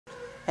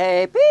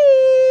Hey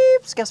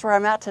peeps, guess where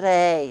I'm at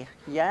today?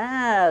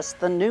 Yes,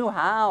 the new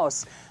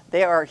house.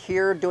 They are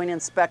here doing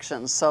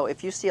inspections. So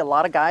if you see a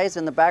lot of guys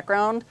in the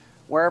background,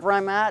 wherever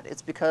I'm at,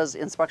 it's because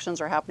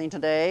inspections are happening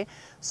today.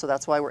 So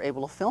that's why we're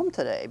able to film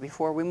today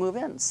before we move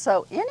in.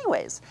 So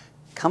anyways,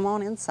 come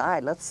on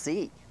inside, let's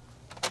see.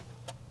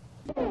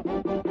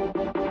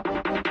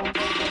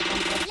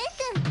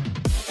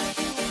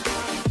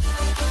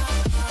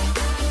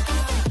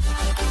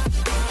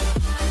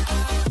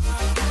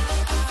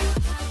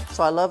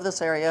 So I love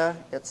this area.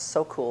 It's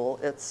so cool.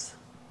 It's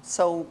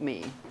so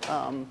me.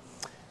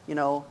 You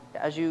know,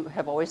 as you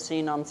have always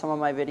seen on some of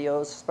my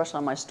videos, especially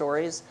on my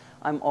stories,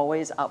 I'm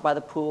always out by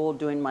the pool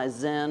doing my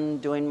Zen,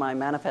 doing my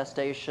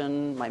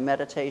manifestation, my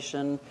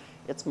meditation.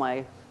 It's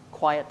my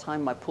quiet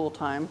time, my pool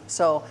time.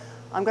 So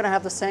I'm going to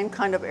have the same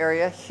kind of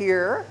area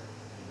here.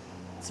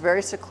 It's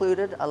very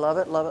secluded. I love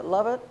it, love it,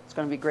 love it. It's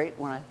going to be great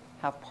when I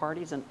have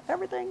parties and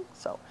everything.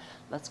 So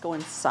let's go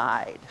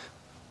inside.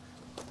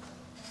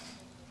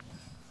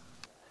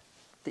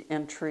 The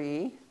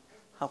entry,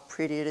 how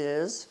pretty it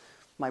is.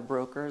 My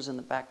broker's in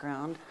the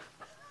background.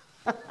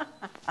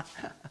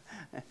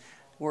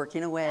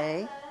 Working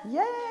away. Yay,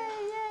 yay,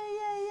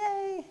 yay,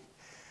 yay.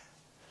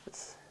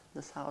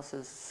 This house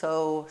is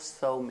so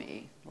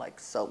me, like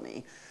so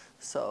me.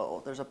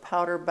 So there's a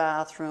powder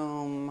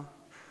bathroom.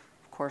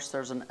 Of course,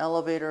 there's an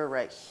elevator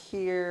right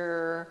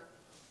here,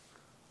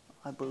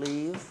 I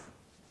believe.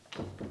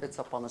 It's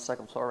up on the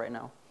second floor right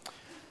now.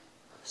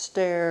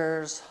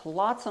 Stairs,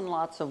 lots and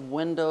lots of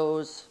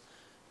windows,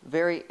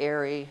 very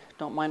airy.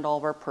 Don't mind all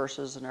of our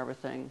purses and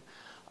everything.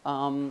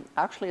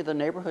 Actually, the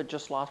neighborhood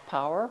just lost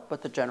power,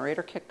 but the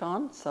generator kicked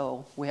on,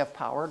 so we have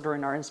power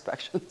during our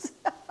inspections.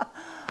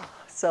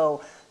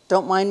 So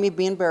don't mind me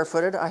being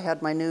barefooted. I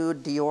had my new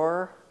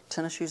Dior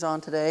tennis shoes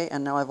on today,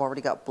 and now I've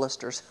already got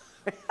blisters.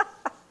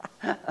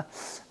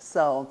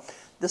 So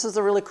this is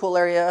a really cool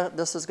area.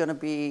 This is going to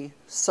be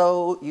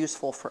so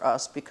useful for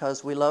us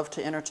because we love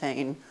to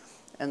entertain.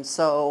 And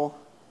so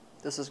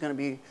this is going to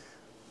be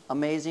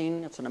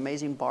amazing. It's an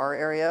amazing bar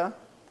area,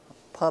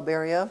 pub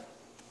area.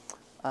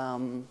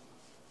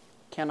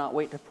 Cannot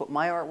wait to put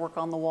my artwork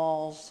on the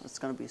walls. It's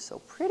going to be so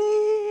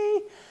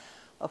pretty.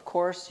 Of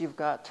course, you've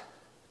got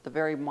the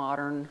very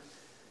modern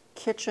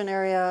kitchen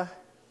area.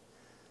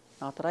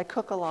 Not that I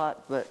cook a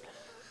lot, but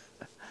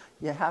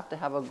you have to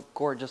have a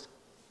gorgeous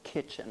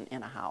kitchen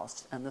in a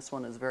house. And this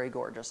one is very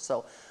gorgeous.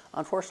 So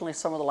unfortunately,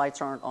 some of the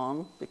lights aren't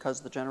on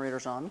because the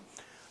generator's on.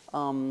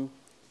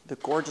 The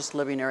gorgeous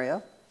living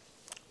area.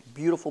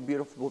 Beautiful,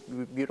 beautiful,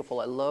 beautiful.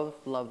 I love,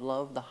 love,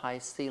 love the high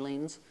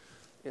ceilings.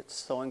 It's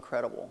so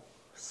incredible,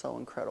 so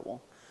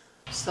incredible.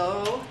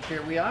 So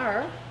here we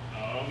are.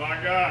 Oh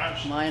my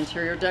gosh. My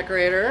interior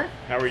decorator.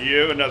 How are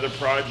you? Another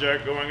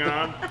project going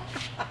on?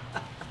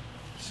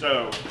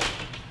 So.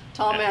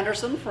 Tom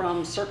Anderson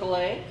from Circle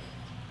A.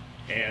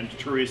 And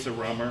Theresa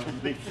Roemer,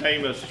 the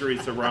famous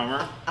Theresa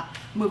Roemer.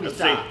 Movie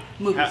star.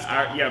 Movie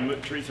star. Yeah,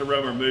 Theresa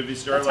Roemer, movie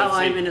star. That's how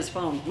I'm in his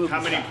phone. Movie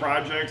How many star.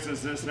 projects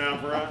is this now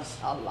for us?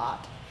 A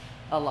lot.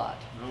 A lot.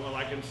 Well,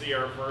 I can see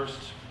our first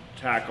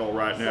tackle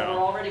right So now. we're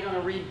already going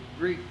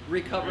to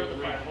recover the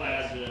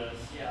Reclad this.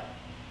 Yeah.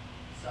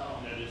 So.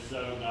 That is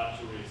so not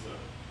Theresa.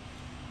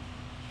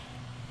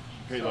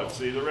 Okay, So, let's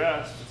see the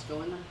rest. Let's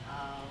go in there.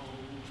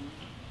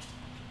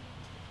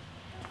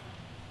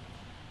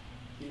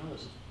 You know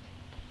this is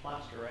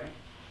plaster, right?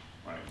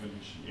 Right,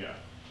 yeah.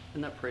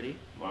 Isn't that pretty?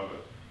 Love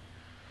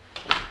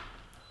it.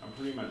 I'm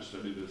pretty much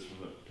studied this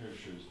for the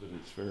pictures, but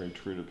it's very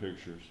true to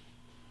pictures.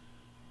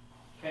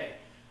 Okay,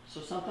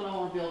 so something I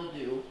want to be able to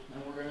do,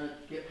 and we're going to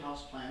get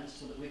house plans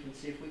so that we can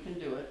see if we can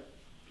do it,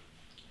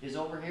 is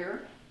over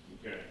here.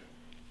 Okay.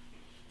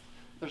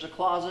 There's a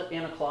closet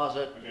in a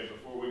closet. Okay,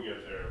 before we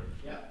get there,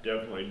 Yeah.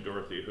 definitely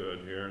Dorothy Hood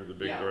here, the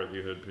big Yeah.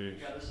 Dorothy Hood piece.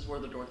 Yeah, this is where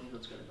the Dorothy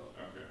Hood's going to go.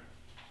 Okay.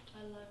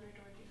 I love your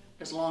Dorothy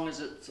Hood. As long as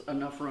it's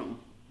enough room,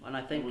 and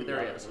I think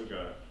there is. We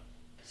got it.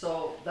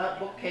 So that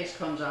bookcase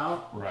comes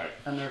out, Right.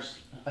 and there's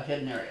a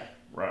hidden area.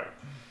 Right.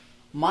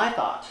 My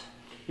thought,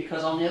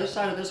 because on the other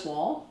side of this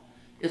wall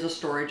is a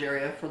storage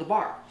area for the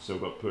bar. So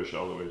we'll push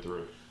all the way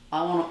through.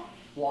 I want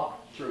to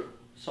walk through.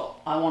 So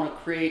I want to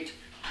create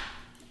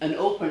an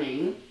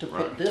opening to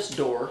put Right. this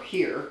door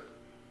here,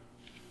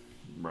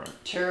 Right.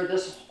 tear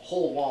this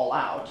whole wall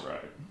out,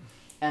 Right.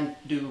 and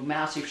do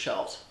massive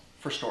shelves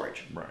for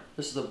storage. Right.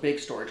 This is a big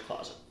storage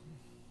closet.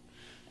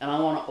 And I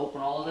want to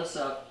open all of this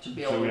up to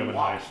be able So we have to a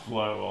walk. nice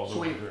flow all the So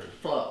way we through.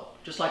 flow,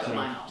 just like at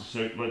my house.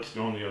 So let's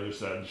go on the other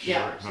side and see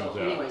where Yeah, it comes so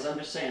out. anyways, I'm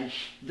just saying,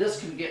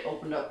 this can get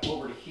opened up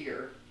over to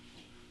here,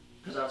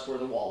 because that's where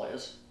the wall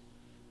is.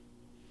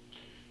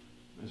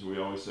 As we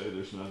always say,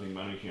 there's nothing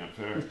money can't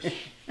fix.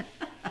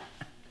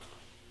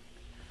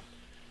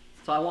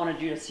 So I wanted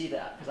you to see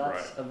that, because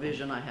that's Right. a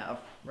vision I have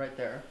right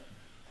there.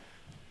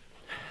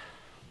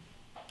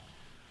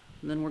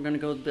 And then we're going to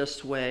go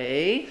this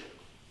way.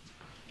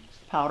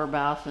 Powder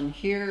bath in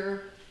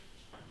here,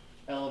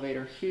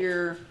 elevator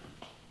here.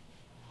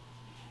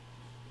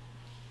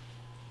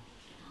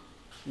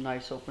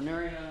 Nice open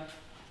area.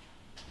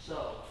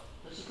 So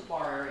this is the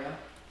bar area.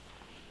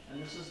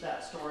 And this is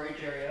that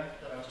storage area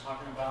that I was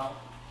talking about.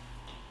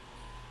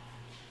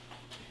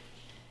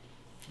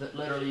 That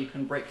literally you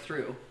can break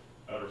through.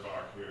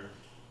 Utterbach here.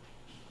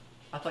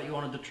 I thought you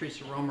wanted the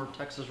Theresa Roemer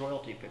Texas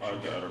royalty picture.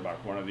 The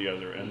Utterbach, one or the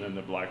other, and then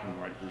the black and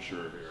white for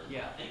sure here.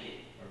 Yeah.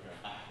 Okay.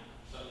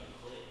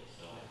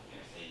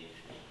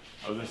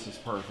 Oh, this is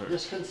perfect.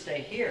 This can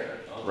stay here.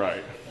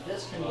 Right.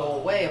 This can go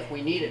away if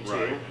we need it to,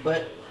 Right.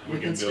 but We we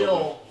can can build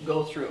still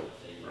go through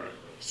Right.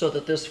 so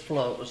that this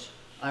flows.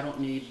 I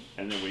don't need,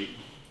 And then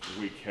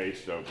we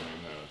cased opening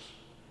this.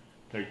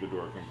 Take the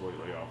door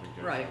completely off and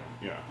case Right.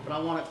 open. Yeah. but I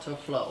want it to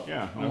flow.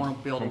 Yeah. I want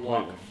to be able to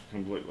walk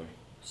Completely.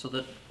 so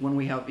that when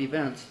we have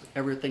events,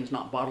 everything's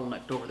not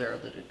bottlenecked over there,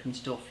 that it can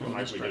still flow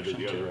Like this we did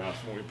direction at the too. other house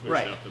when we pushed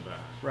Right. out the back.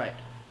 Right.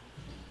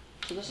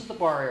 So this is the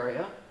bar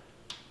area.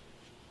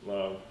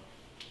 Love.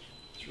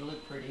 It's really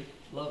pretty.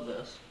 Love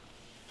this.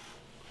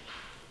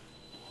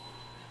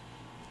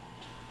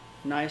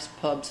 Nice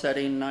pub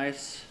setting,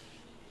 nice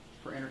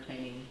for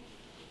entertaining.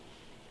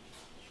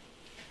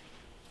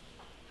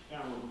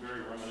 Yeah, we're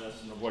very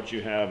reminiscent of what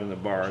you have in the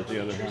bar at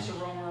the other house. Theresa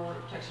Roemer,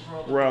 Texas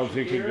royalty Well, picture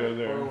if you could here go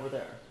there. or over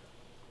there.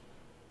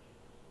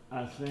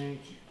 I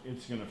think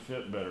it's gonna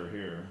fit better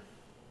here.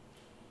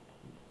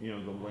 You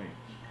know, the length.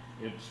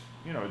 It's,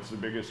 you know, it's the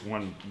biggest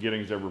one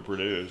Giddings ever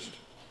produced.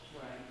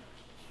 Right.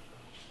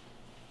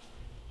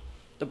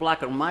 The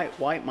black and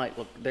white might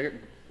look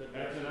there.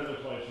 That's another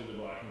place with the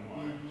black and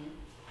white.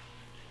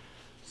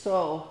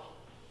 So,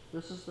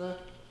 this is the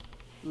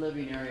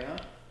living area.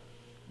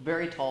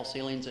 Very tall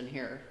ceilings in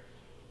here.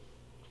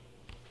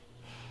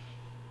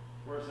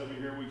 Of course, over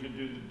here we could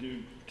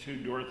do two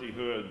Dorothy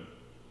Hood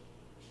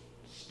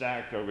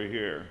stacked over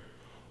here.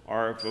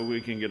 Or if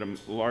we can get them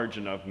large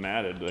enough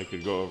matted, they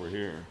could go over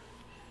here.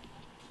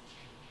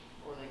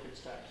 Or they could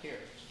stack here.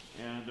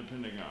 Yeah,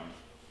 depending on.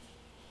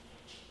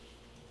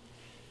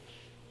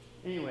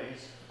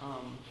 Anyways,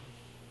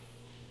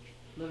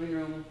 living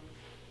room,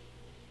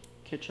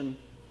 kitchen.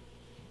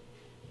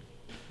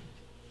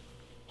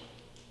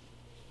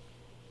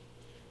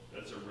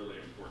 That's a really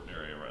important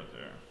area right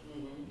there.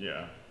 Mm-hmm.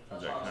 Yeah.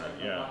 That's that why I was kinda-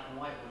 thinking yeah. black and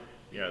white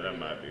would. Yeah, that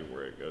might be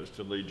where it goes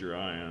to lead your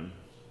eye in.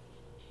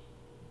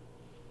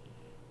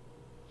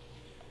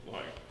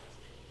 Like,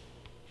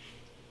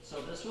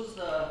 So this is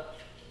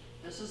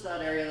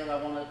that area that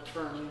I want to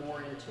turn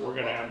more into. we're a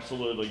gonna bar.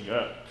 absolutely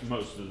gut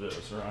most of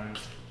this, right?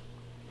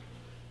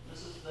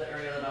 This is the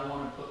area that I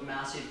want to put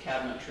massive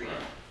cabinetry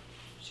in,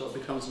 so it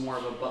becomes more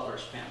of a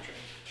butler's pantry.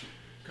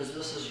 Because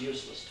this is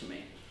useless to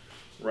me.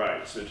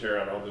 Right, so tear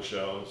out all the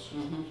shelves.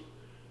 Mm-hmm.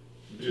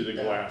 Do the Keep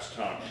that. glass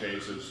top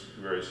cases,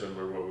 very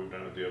similar to what we've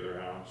done at the other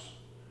house.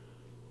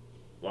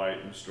 Light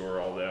and store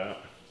all that.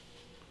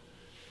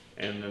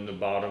 And then the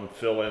bottom,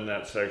 fill in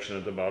that section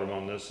at the bottom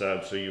on this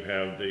side, so you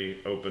have the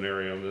open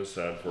area on this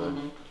side for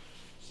Mm-hmm.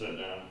 sit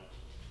down.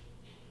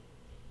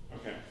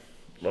 Okay,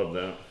 love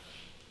that.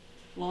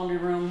 Laundry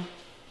room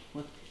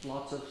with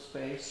lots of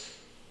space.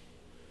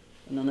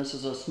 And then this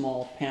is a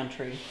small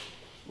pantry,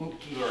 Oops,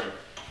 sorry.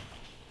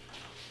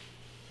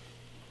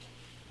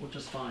 which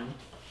is fine.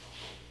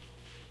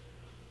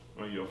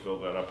 Well, you'll fill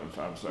that up in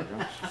 5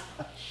 seconds.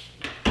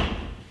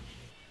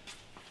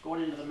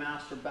 Going into the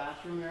master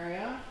bathroom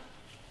area.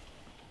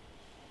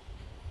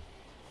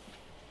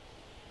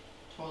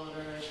 Toilet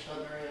area,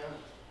 tub area.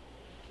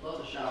 Love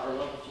the shower,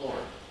 love the floor.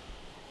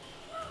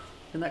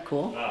 Isn't that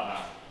cool?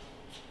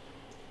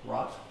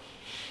 Rock.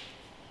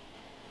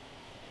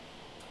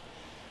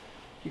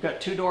 You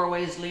got 2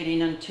 doorways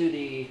leading into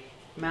the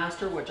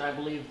master, which I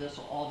believe this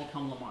will all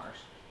become Lamar's.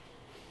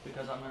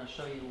 Because I'm going to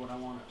show you what I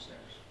want upstairs.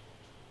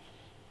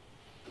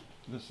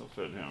 This will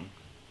fit him.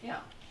 Yeah,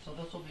 so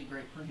this will be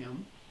great for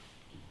him.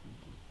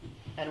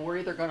 And we're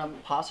either going to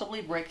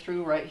possibly break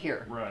through right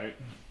here. Right.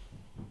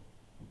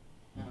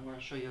 And I'm going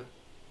to show you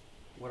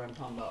what I'm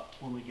talking about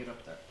when we get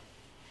up there.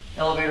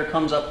 Elevator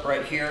comes up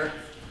right here.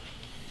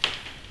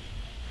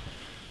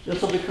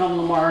 This will become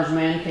Lamar's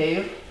man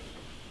cave.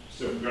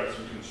 So we've got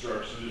some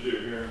construction to do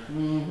here.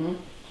 Mm-hmm.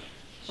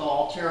 So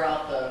I'll tear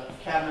out the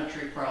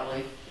cabinetry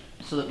probably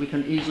so that we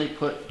can easily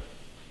put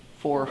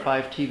 4 or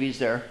 5 TVs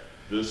there.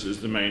 This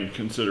is the main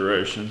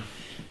consideration.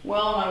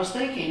 Well, and I was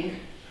thinking,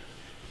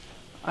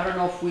 I don't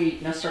know if we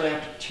necessarily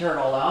have to tear it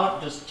all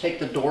out, just take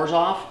the doors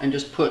off and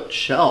just put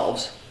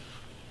shelves.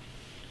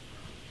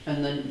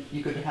 And then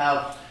you could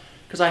have,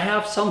 because I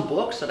have some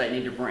books that I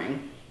need to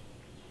bring,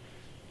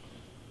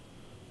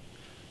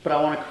 but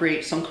I want to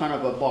create some kind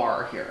of a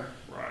bar here.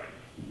 Right.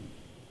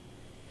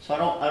 So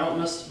I don't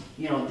miss,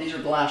 you know, these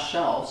are glass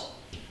shelves.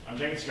 I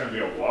think it's gonna be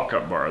a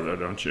walk-up bar though,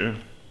 don't you?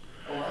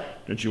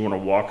 What? Don't you want to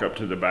walk up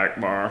to the back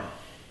bar?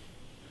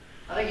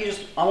 I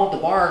think I want the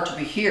bar to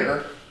be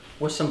here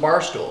with some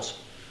bar stools.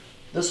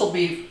 This will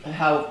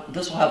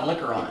have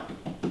liquor on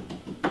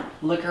it.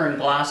 Liquor and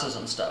glasses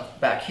and stuff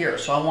back here.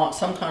 So I want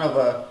some kind of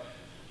a,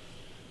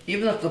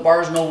 even if the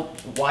bar is no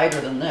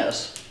wider than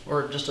this,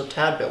 or just a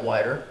tad bit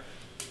wider,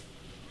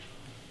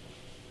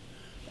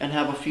 and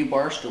have a few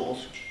bar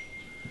stools.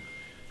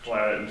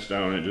 Flat it in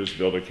stone and just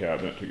build a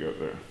cabinet to go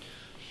there.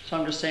 So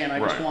I'm just saying, I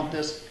just Right. want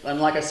this,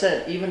 and like I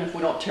said, even if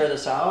we don't tear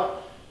this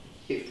out,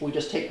 if we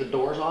just take the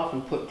doors off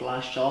and put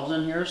glass shelves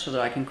in here so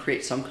that I can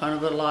create some kind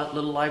of a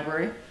little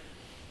library.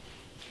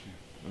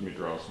 Let me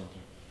draw something.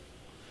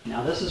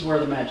 Now this is where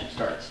the magic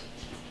starts.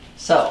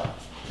 So,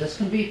 this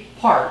can be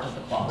part of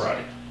the closet.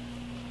 Right.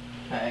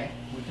 Okay,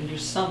 we can do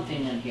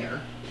something in here.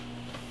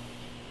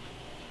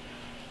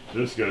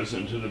 This goes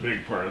into the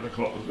big part of the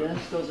closet.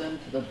 This goes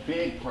into the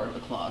big part of the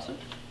closet.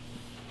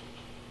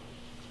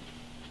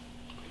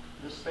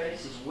 This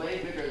space is way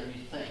bigger than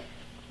you think.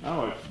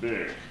 Oh, it's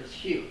big. It's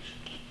huge.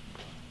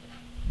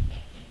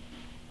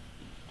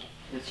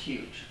 It's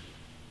huge.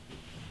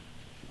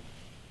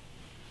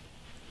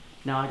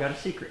 Now I got a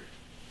secret.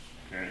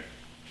 Okay.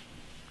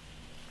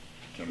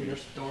 See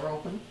this door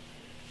open?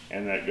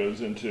 And that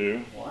goes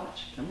into.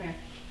 Watch, come here.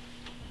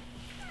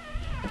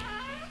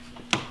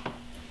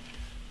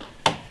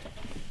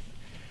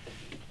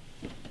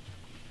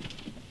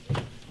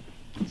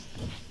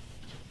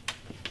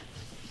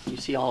 You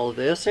see all of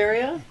this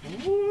area?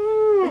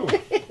 Woo!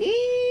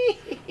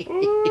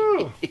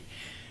 Woo!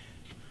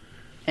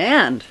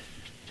 And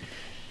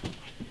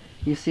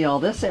you see all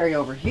this area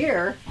over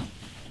here.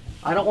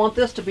 I don't want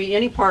this to be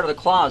any part of the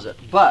closet,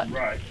 but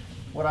Right.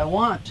 what I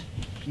want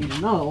you to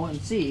know and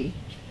see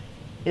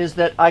is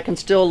that I can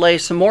still lay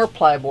some more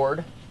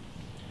plyboard,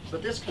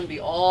 but this can be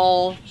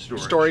all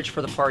storage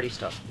for the party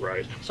stuff.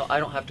 Right. So I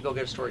don't have to go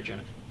get a storage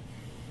unit.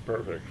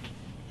 Perfect.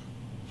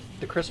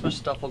 The Christmas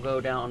stuff will go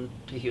down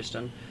to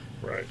Houston,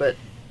 Right. but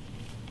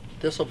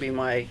this will be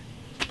my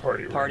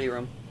party room. party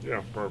room.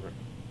 Yeah, perfect.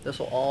 This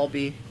will all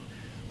be,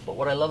 but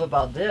what I love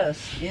about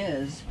this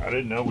is I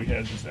didn't know we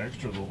had this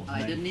extra little I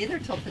thing. didn't either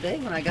till today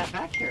when I got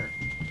back here.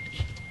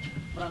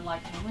 But I'm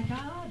like, oh my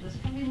God, this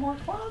can be more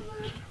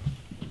closet.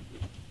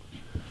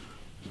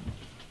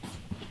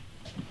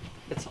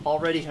 It's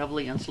already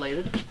heavily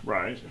insulated,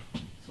 Right.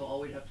 so all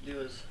we'd have to do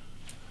is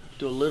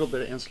do a little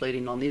bit of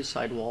insulating on these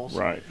side walls.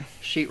 Right.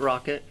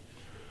 Sheetrock it,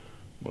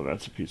 Well,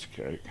 that's a piece of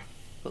cake.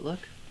 but look,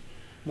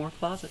 more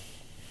closet.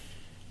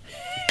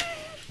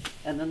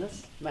 And then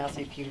this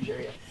massive, huge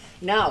area.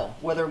 Now,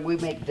 whether we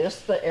make this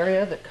the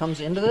area that comes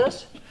into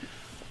this,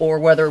 or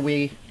whether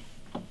we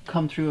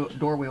come through a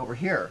doorway over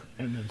here,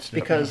 And then step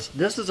because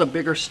this is a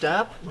bigger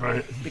step.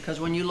 Right. Because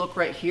when you look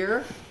right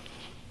here,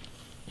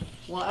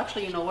 well,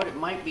 actually, you know what? It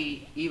might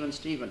be even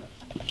Steven.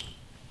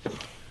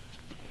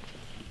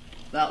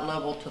 That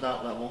level to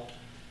that level.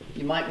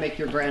 You might make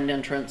your grand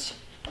entrance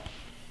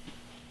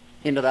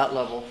into that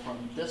level from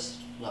this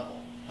level.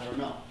 I don't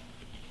know.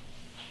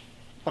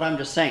 But I'm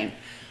just saying,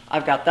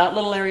 I've got that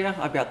little area,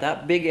 I've got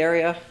that big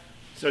area.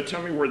 So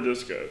tell me where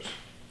this goes.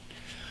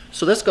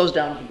 So this goes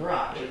down to the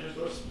garage.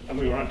 And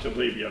we want to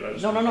leave yet. I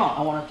just- No,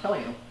 I want to tell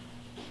you.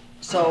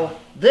 So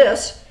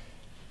this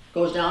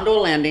goes down to a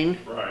landing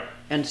Right.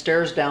 and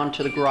stairs down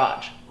to the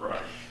garage.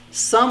 Right.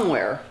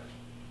 Somewhere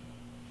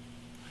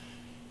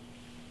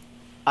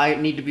I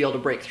need to be able to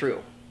break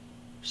through.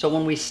 So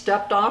when we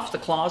stepped off the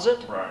closet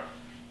Right.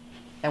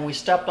 and we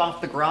stepped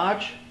off the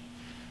garage,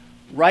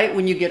 right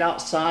when you get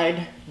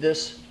outside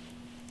this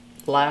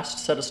last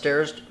set of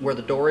stairs where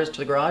the door is to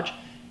the garage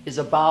is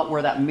about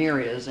where that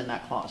mirror is in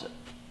that closet.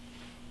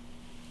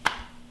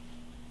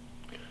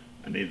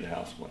 I need the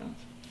house plans.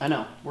 I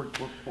know,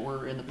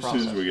 we're in the As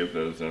process. soon as we get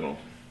those, that'll.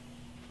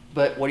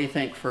 But what do you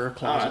think for a I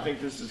closet?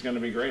 think this is going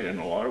to be great. In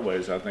a lot of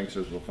ways, I think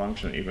this will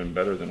function even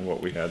better than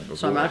what we had before.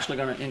 So I'm actually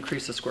going to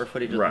increase the square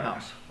footage of Right. the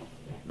house.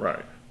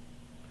 Right.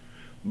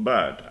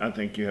 But I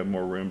think you have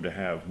more room to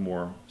have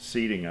more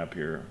seating up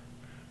here.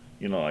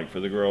 You know, like for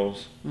the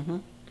girls. Mm-hmm.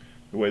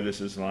 The way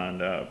this is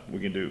lined up, we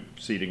can do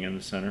seating in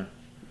the center.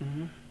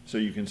 Mm-hmm. So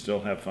you can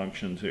still have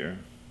functions here.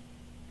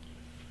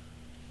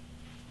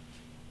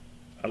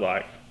 I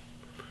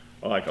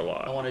like a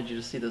lot. I wanted you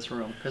to see this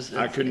room because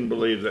I couldn't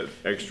believe that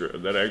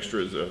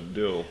extra is a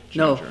deal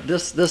No, changer.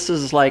 this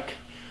is like,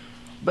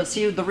 but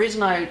see, the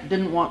reason I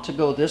didn't want to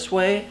go this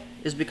way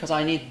is because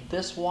I need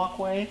this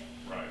walkway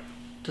Right,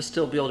 to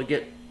still be able to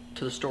get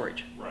to the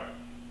storage. right.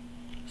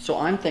 So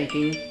I'm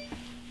thinking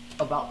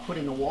about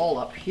putting a wall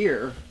up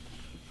here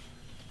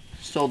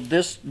so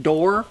this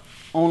door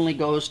only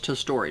goes to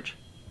storage.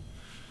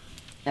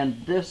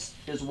 And this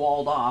is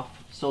walled off,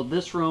 so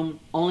this room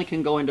only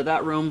can go into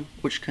that room,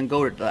 which can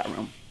go to that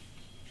room.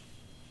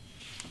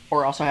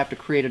 Or else I have to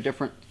create a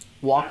different I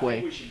think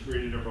walkway. we should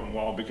create a different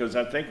wall because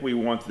I think we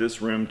want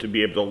this room to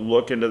be able to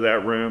look into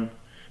that room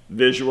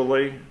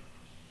visually.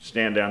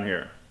 Stand down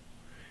here.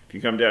 If you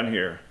come down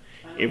here,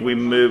 if we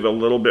move a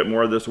little bit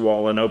more of this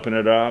wall and open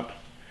it up,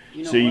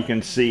 You know so you what?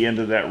 can see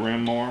into that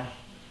room more.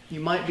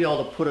 You might be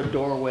able to put a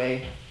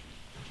doorway.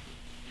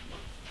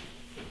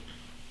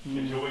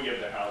 Until we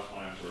get the house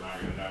plans, we're not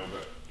gonna know,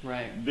 but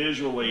Right.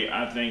 visually,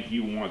 I think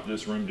you want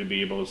this room to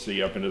be able to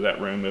see up into that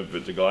room if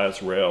it's a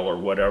glass rail or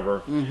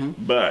whatever.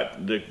 Mm-hmm.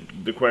 But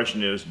the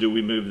question is, do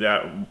we move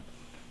that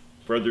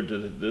further to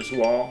this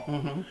wall?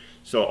 Mm-hmm.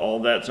 So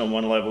all that's on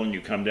one level and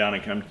you come down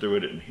and come through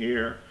it in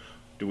here?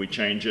 Do we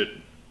change it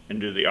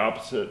and do the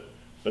opposite?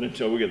 But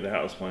until we get the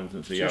house plans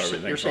and see how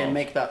everything You're saying falls.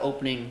 make that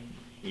opening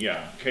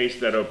Yeah, case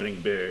that opening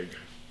big.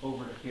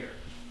 over to here.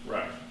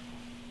 Right.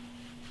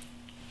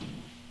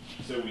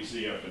 So we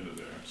see up into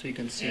there. So you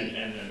can see. And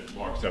then it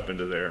walks up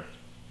into there.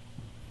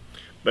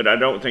 But I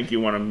don't think you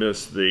want to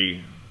miss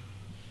the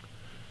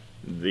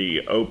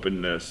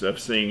openness of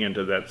seeing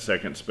into that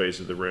second space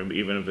of the room,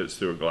 even if it's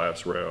through a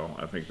glass rail.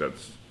 I think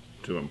that's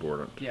too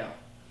important. Yeah.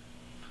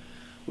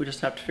 We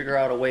just have to figure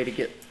out a way to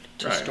get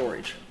to Right.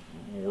 storage.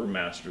 We're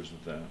masters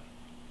of that.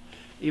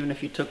 Even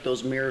if you took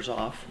those mirrors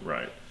off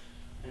Right.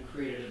 and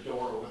created a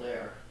door over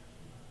there.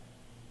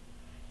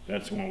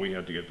 That's when we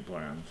have to get the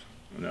plans,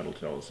 and that'll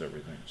tell us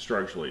everything,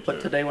 structurally too. But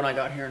today when I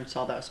got here and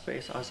saw that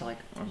space, I was like,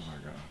 Oh my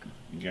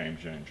God, game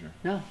changer.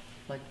 no,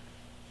 like,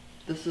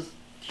 this is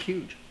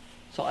huge.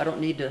 So I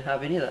don't need to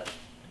have any of that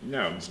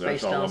No,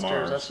 space that's all downstairs.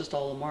 Lamar's. That's just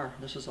all Lamar.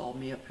 This is all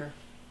me up here.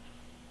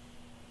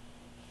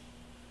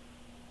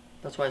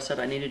 That's why I said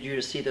I needed you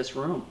to see this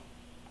room.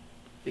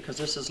 Because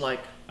this is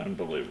like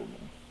Unbelievable.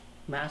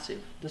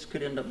 massive. This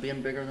could end up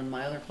being bigger than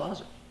my other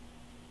closet.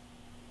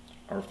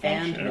 Our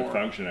function, And more. our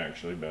function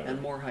actually better.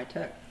 And more high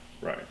tech.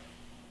 Right.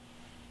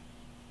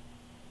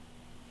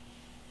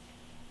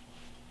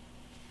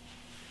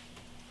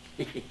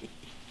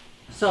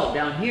 So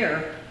down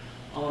here,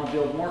 I want to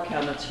build more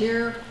cabinets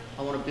here.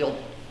 I want to build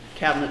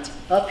cabinets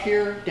up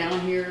here, down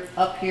here,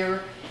 up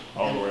here.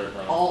 All the and way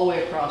across. All the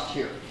way across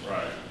here.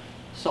 Right.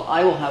 So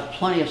I will have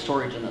plenty of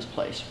storage in this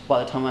place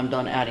by the time I'm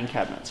done adding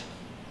cabinets.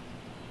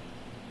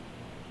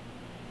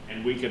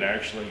 And we could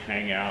actually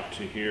hang out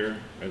to here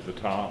at the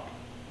top,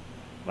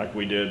 like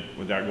we did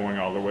without going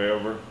all the way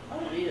over. I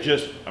don't need it.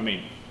 Just, I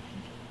mean,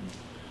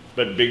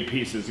 but big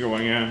pieces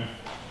going in.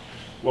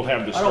 We'll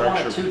have the I don't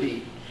structure. want it too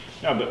deep.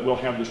 No, but we'll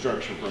have the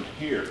structure from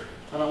here.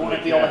 I don't want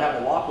to be able to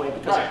have a walkway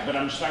because Right, but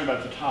I'm just talking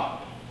about the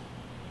top.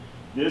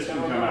 This can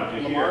come out to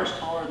here. Lamar's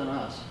taller than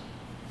us.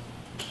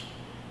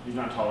 He's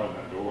not taller than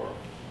that door.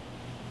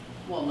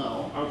 Well,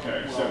 no.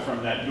 Okay, so Well,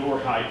 from that door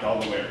height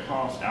all the way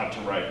across out to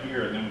right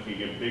here, and then we could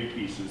get big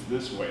pieces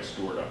this way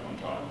stored up on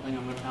I top. don't think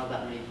I'm going to have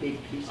that many big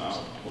pieces.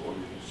 Oh,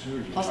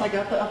 Plus, I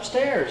got the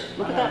upstairs.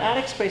 Look at that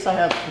attic space I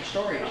have for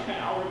storage. Okay,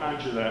 I'll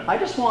remind you of that. I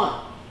just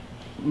want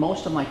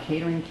most of my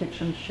catering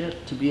kitchen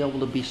shit to be able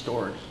to be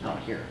stored out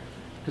here.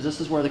 Because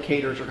this is where the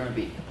caterers are going to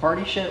be. The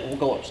party shit will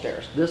go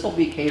upstairs. This will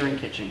be catering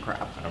kitchen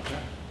crap. Okay.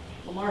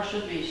 Lamar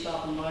should be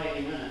stopping by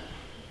any minute.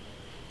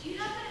 Do you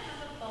happen to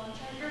have a phone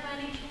charger by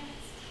any chance?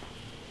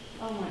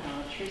 Oh my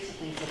God, Theresa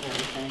thinks of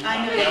everything.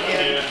 I know you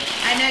do.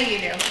 I know you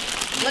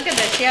do. Look at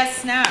this. She has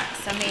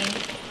snacks. I mean,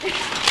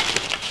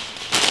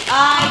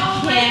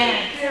 I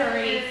can't,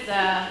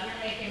 Teresa.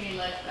 You're making me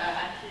look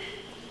bad.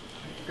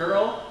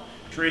 Girl,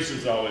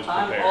 Teresa's always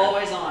prepared. I'm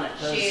always on it.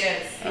 'cause She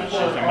is. people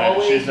are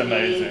always She's needing-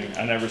 amazing.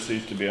 I never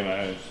cease to be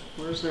amazed.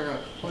 Where's there a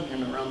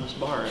plug-in around this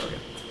bar area?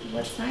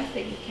 What's nice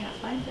that you can't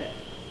find it?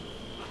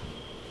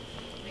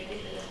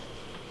 Maybe the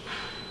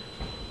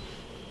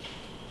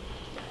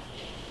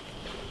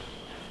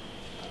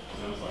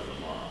Sounds like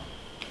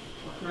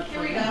tomorrow.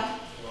 Here we go.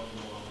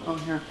 Oh,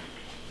 here.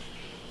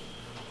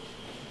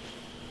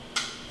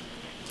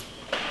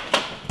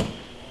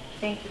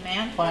 Thank you,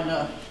 man. Find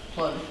a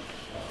plug.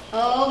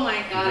 Oh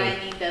my God,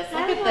 I need this.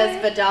 Look at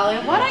this,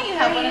 Vidalia. Why don't you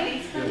have one of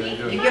these for me?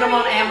 You get them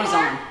on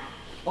Amazon.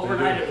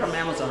 Overnighted from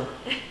Amazon.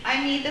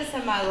 I need this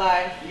in my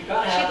life. You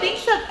gotta She have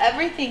thinks of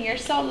everything. You're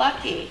so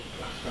lucky.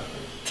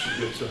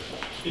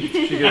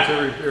 She gets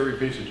every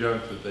piece of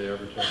junk that they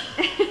ever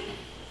take.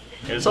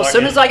 It's So as like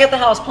soon it- as I get the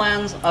house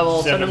plans, I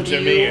will send them to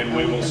you, me, and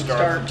we can will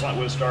start.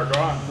 We'll start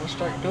drawing. We'll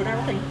start doing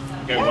everything.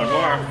 Okay, one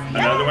more.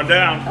 Another one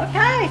down.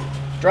 Okay.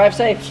 Drive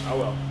safe. Oh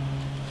well.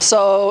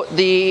 So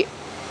the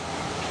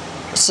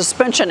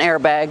suspension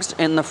airbags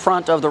in the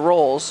front of the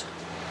rolls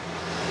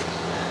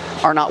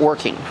are not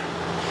working.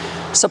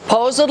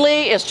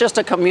 Supposedly, it's just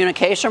a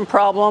communication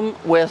problem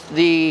with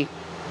the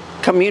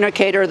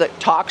communicator that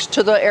talks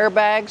to the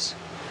airbags.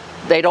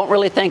 They don't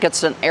really think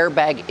it's an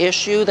airbag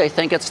issue. They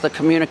think it's the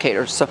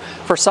communicator. So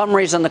for some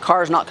reason, the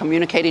car is not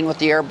communicating with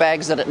the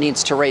airbags that it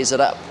needs to raise it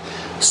up.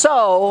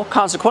 So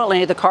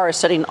consequently, the car is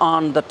sitting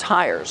on the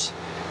tires.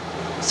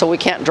 So we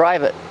can't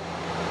drive it.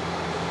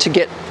 To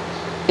get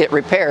it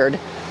repaired,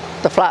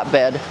 the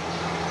flatbed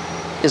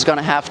is going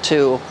to have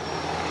to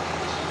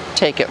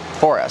take it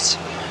for us.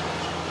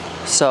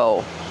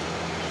 So,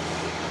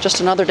 just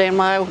another day in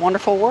my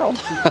wonderful world.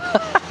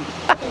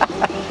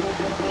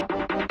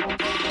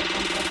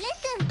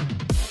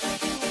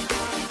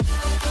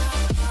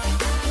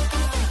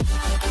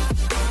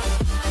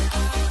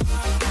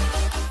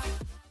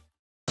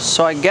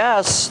 So I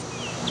guess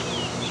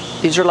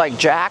these are like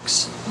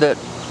jacks that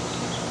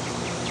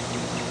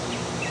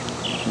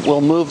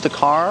will move the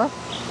car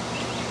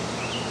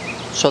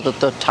so that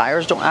the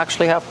tires don't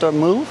actually have to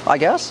move, I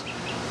guess.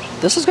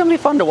 This is going to be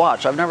fun to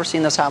watch. I've never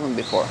seen this happen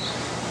before.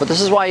 But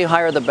this is why you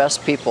hire the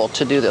best people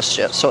to do this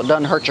shit, so it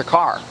doesn't hurt your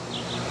car.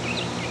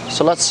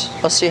 So let's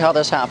see how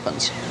this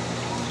happens.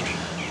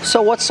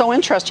 So what's so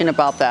interesting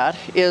about that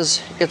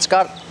is it's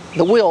got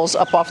the wheels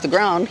up off the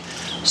ground.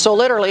 So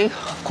literally,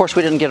 of course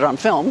we didn't get it on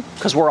film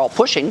because we're all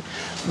pushing,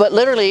 but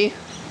literally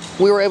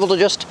we were able to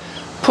just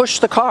push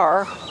the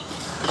car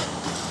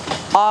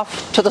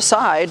off to the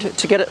side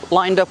to get it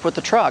lined up with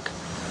the truck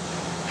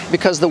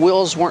because the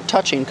wheels weren't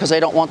touching, because they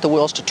don't want the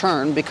wheels to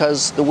turn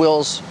because the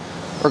wheels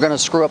are going to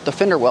screw up the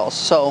fender wells.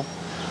 So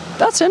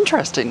that's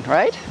interesting,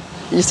 right?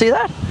 You see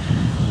that?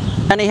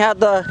 And he had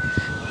the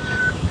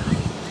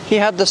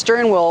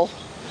steering wheel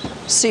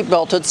seat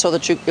belted so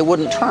that it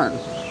wouldn't turn.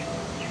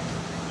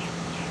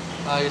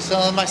 You're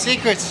selling my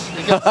secrets.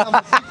 You're gonna sell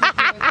my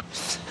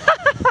secrets.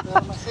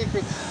 Selling my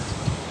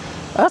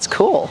secrets. That's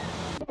cool.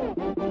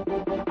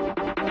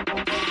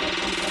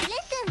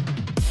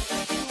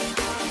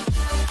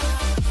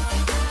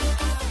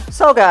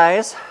 So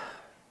guys,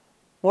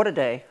 what a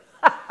day.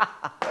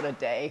 What a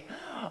day.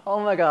 Oh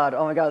my God,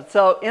 oh my God.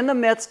 So in the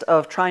midst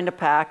of trying to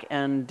pack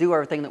and do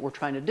everything that we're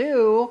trying to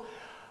do,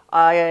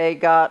 I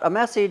got a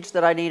message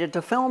that I needed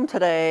to film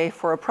today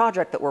for a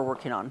project that we're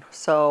working on.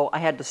 So I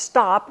had to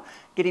stop,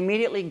 get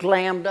immediately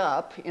glammed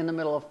up in the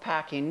middle of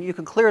packing. You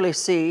can clearly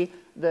see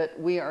that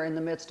we are in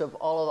the midst of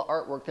all of the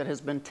artwork that has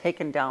been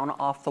taken down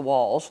off the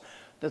walls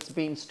that's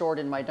being stored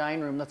in my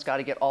dining room that's got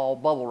to get all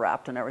bubble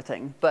wrapped and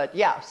everything. But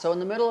yeah, so in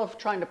the middle of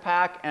trying to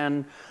pack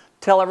and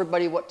tell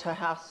everybody what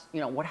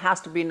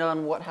has to be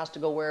done, what has to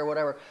go where,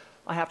 whatever,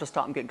 I have to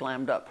stop and get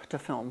glammed up to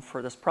film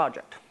for this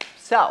project.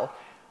 So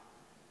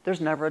there's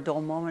never a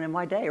dull moment in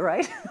my day,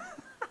 right?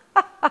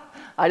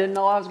 I didn't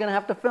know I was gonna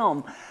have to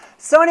film.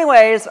 So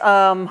anyways,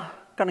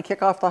 gonna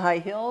kick off the high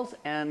heels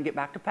and get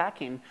back to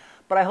packing.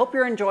 But I hope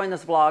you're enjoying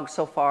this vlog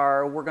so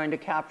far. We're going to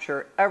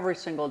capture every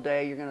single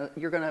day.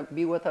 You're gonna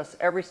be with us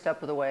every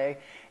step of the way.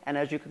 And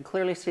as you can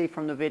clearly see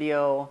from the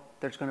video,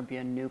 there's gonna be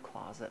a new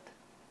closet.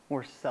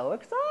 We're so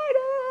excited.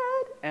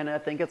 And I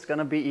think it's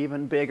gonna be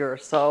even bigger.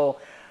 So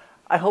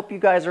I hope you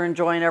guys are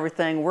enjoying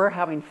everything. We're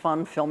having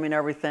fun filming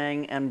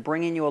everything and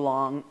bringing you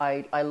along.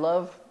 I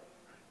love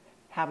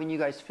having you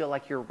guys feel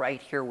like you're right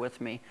here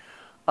with me,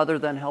 other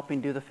than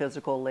helping do the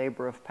physical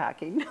labor of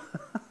packing.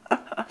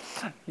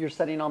 You're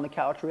sitting on the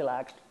couch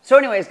relaxed. So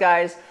anyways,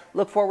 guys,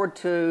 look forward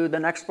to the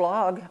next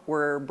vlog.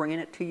 We're bringing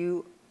it to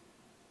you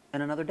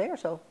in another day or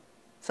so.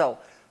 So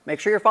make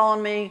sure you're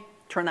following me,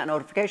 turn that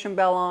notification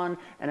bell on,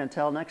 and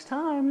until next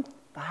time,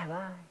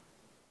 bye-bye.